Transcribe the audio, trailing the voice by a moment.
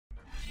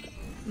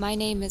My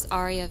name is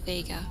Arya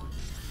Vega.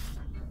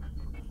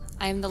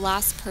 I am the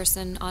last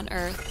person on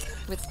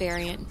Earth with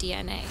variant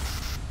DNA.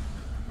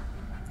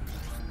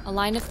 A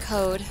line of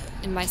code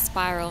in my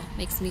spiral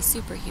makes me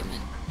superhuman.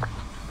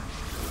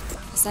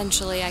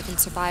 Essentially, I can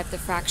survive the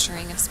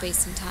fracturing of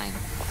space and time.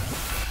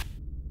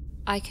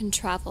 I can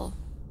travel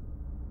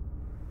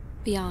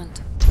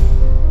beyond.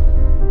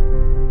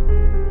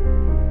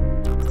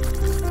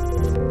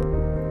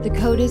 The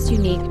code is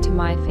unique to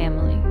my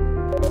family.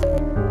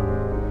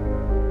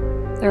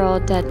 They're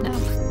all dead now.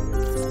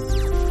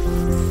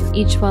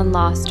 Each one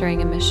lost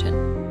during a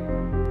mission.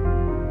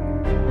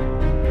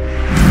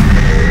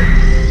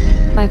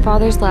 My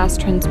father's last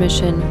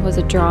transmission was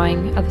a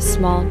drawing of a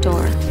small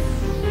door.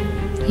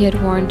 He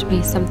had warned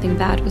me something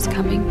bad was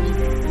coming.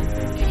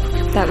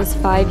 That was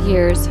 5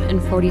 years and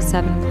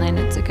 47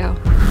 planets ago.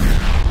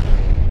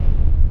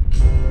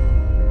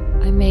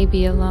 I may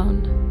be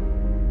alone,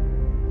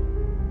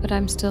 but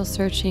I'm still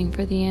searching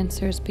for the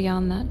answers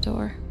beyond that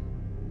door.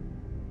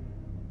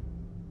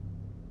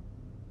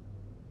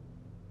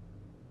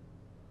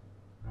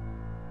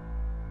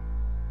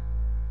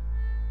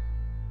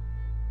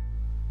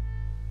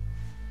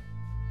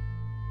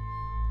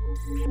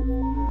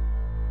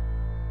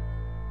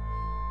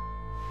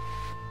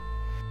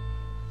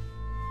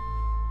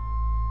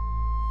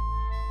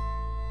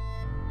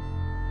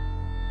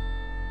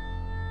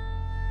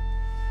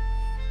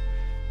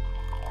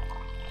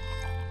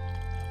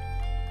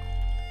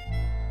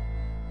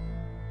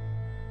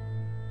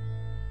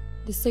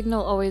 The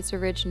signal always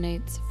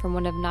originates from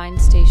one of 9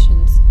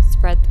 stations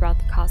spread throughout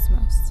the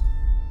cosmos.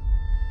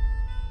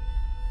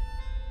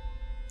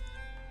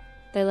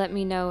 They let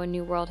me know a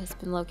new world has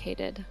been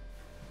located.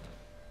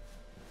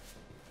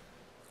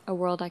 A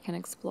world I can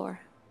explore.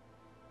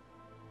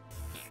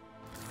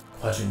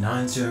 Quadrant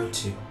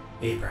 902,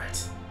 8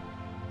 bright.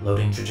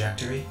 Loading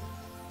trajectory.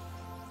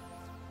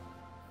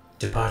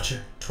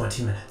 Departure,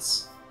 20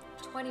 minutes.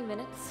 20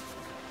 minutes?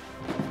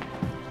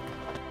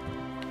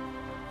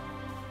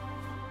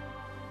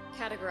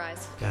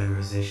 Categorize.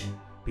 Categorization,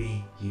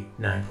 BU,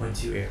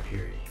 9.2 air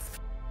purity.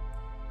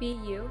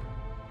 BU,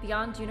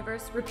 beyond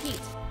universe, repeat.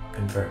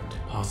 Confirmed.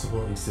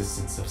 Possible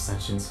existence of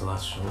sentient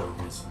celestial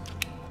organism.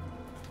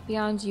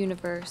 Beyond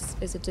universe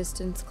is a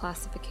distance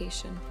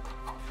classification.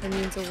 It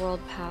means a world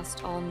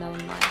past all known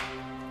life.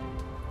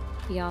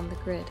 Beyond the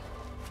grid.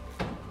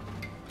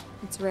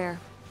 It's rare.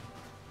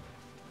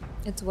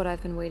 It's what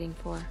I've been waiting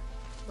for.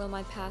 Will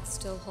my path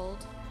still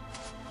hold?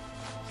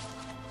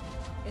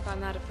 If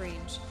I'm out of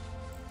range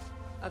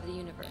of the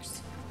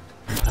universe.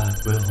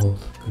 Path will hold.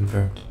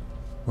 Confirmed.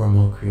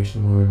 Wormhole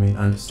creation will remain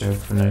undisturbed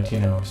for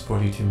 19 hours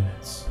 42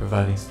 minutes,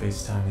 providing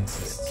space-time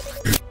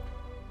exists.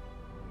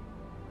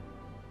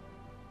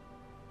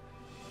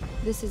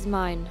 This is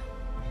mine.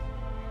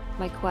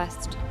 My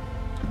quest.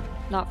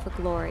 Not for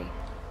glory.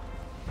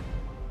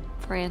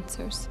 For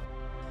answers.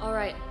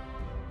 Alright.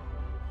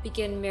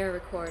 Begin mirror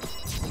record.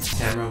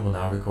 Camera will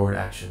now record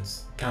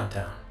actions.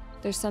 Countdown.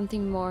 There's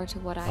something more to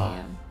what 5, I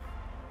am.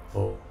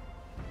 4,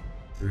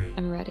 3,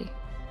 I'm ready.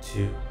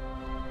 2,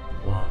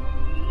 1.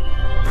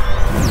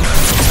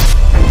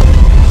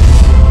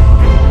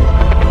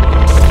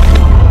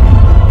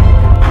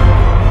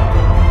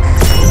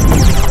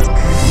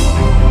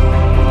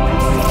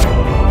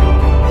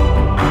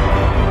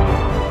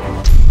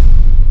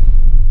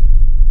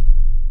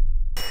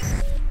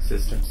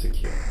 System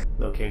secure.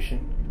 Location,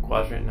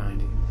 Quadrant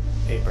 90.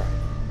 8 bright.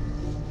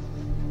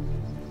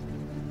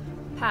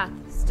 Path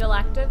still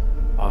active?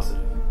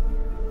 Positive.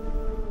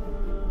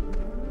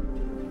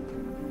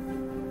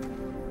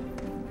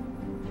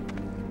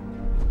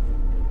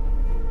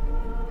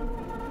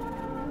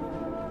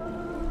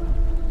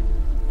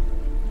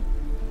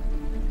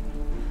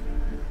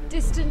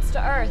 Distance to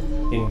Earth.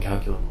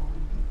 Incalculable.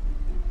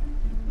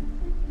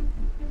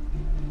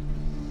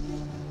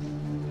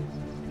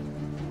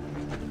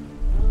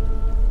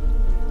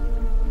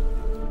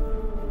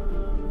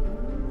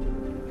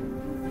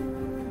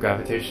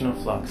 Gravitational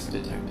flux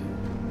detected.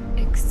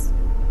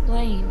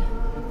 Explain.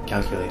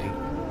 Calculating.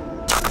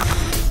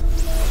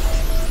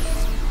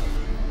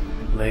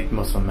 Leg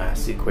muscle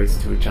mass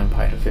equates to a jump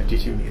height of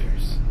 52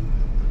 meters.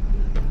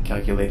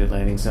 Calculated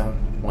landing zone,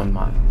 1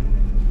 mile.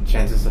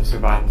 Chances of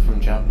survival from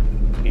jump,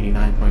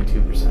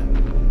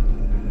 89.2%.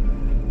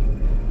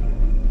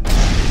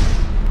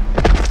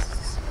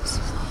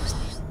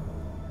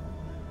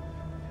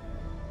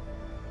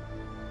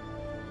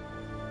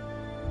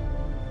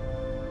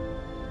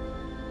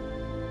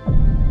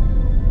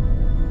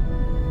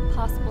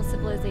 Possible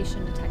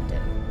civilization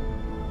detected.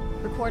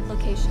 Record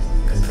location.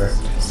 Confirmed.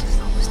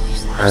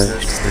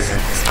 Presence detected.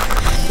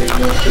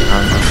 Signal to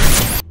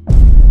unknown.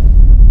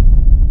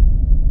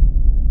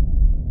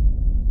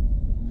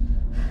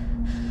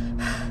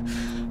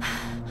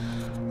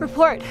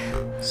 Report.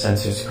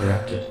 Sensors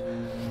corrupted.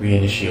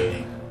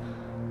 Reinitiating.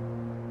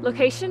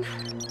 Location?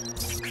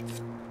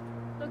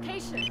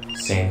 Location.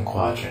 Same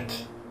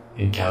quadrant.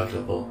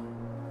 Incalculable.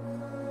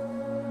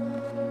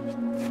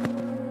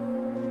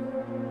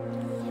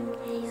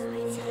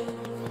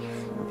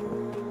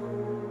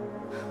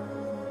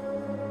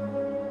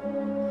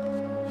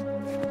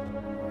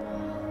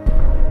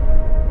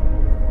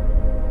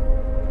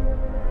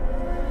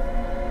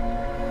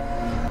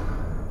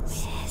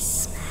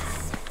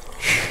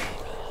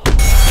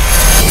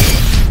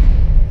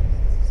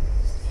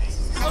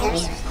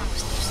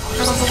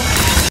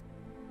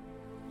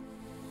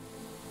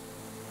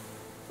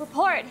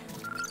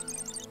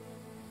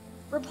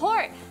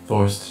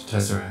 Varenhorst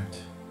Tesseract.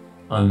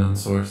 Unknown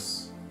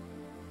source.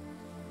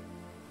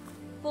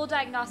 Full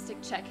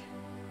diagnostic check.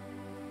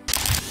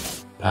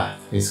 Path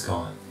is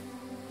gone.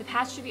 The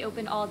patch should be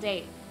open all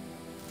day.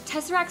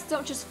 Tesseracts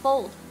don't just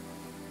fold.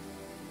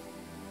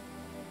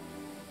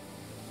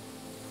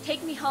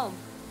 Take me home.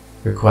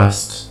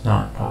 Request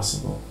not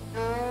possible.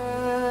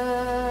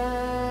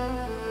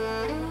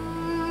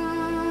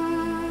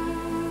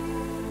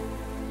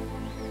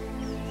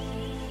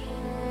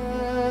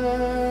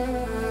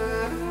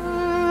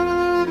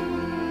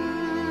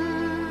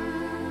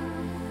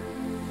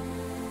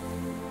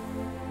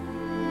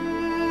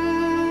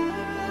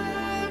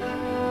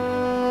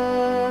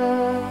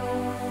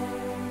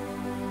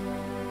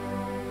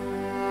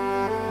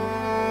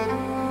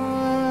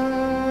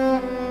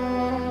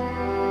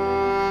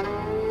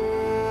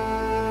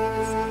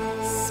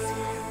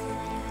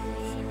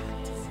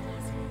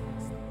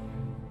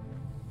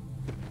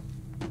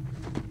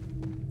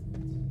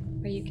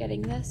 Are you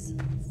getting this?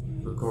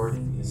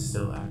 Recording is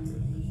still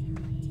active.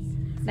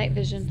 Night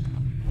vision.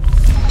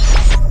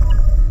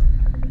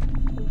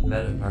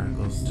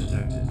 Metaparticles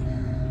detected.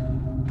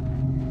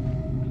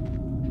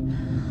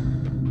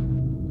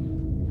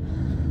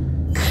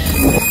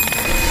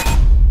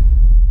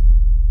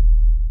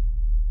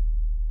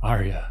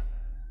 Arya,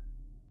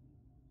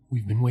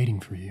 we've been waiting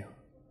for you.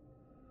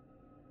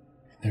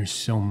 There's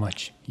so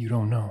much you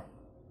don't know.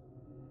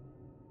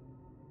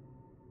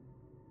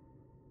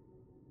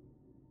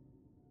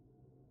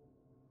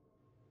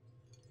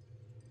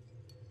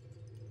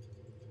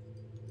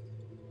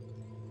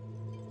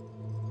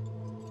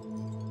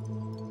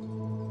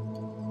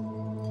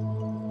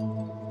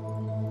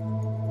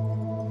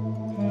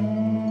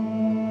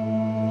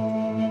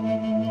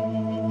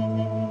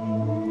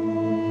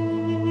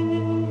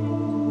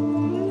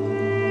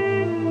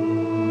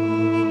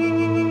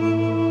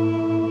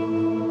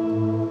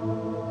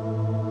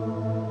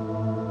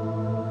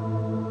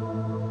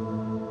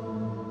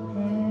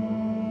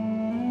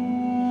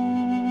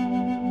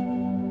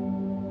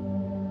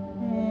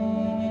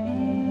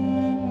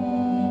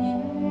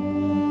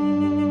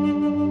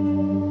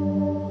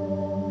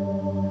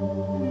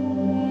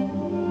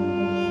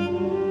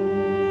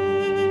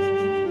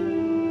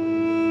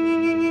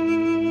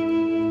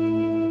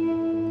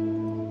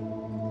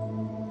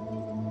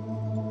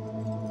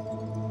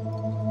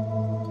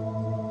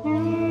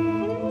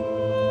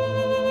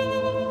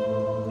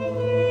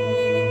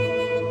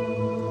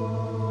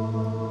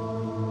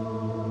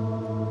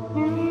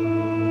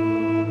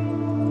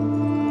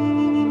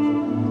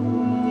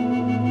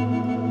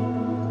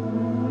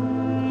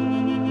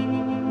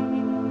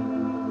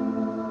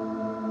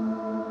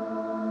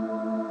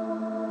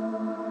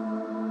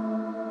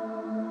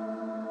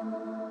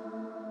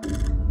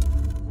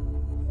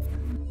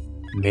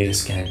 Data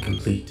scan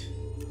complete.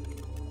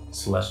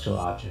 Celestial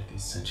object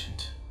is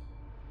sentient.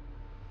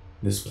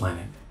 This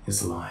planet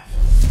is alive.